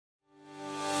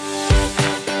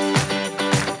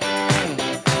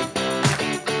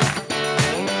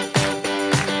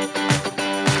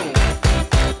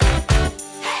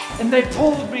They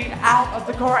pulled me out of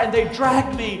the car and they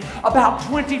dragged me about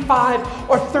 25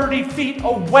 or 30 feet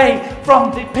away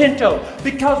from the Pinto,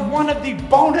 because one of the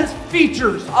bonus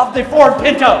features of the Ford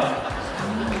Pinto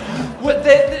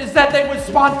is that they would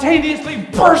spontaneously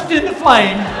burst into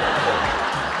flame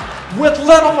with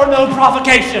little or no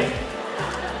provocation.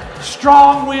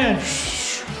 Strong wind.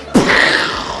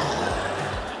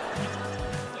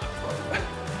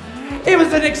 It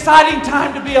was an exciting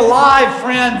time to be alive,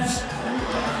 friends.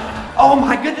 Oh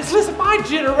my goodness, listen, my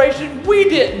generation, we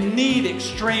didn't need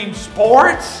extreme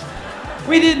sports.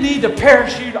 We didn't need to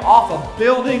parachute off of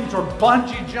buildings or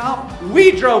bungee jump.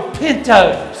 We drove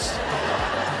Pintos.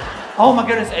 Oh my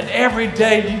goodness, and every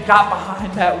day you got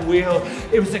behind that wheel,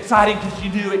 it was exciting because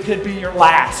you knew it could be your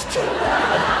last.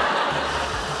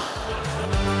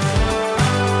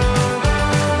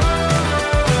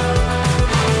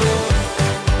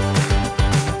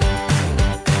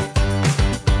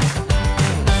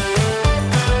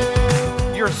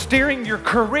 You're steering your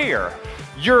career,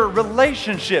 your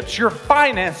relationships, your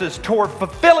finances toward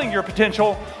fulfilling your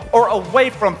potential or away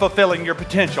from fulfilling your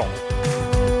potential.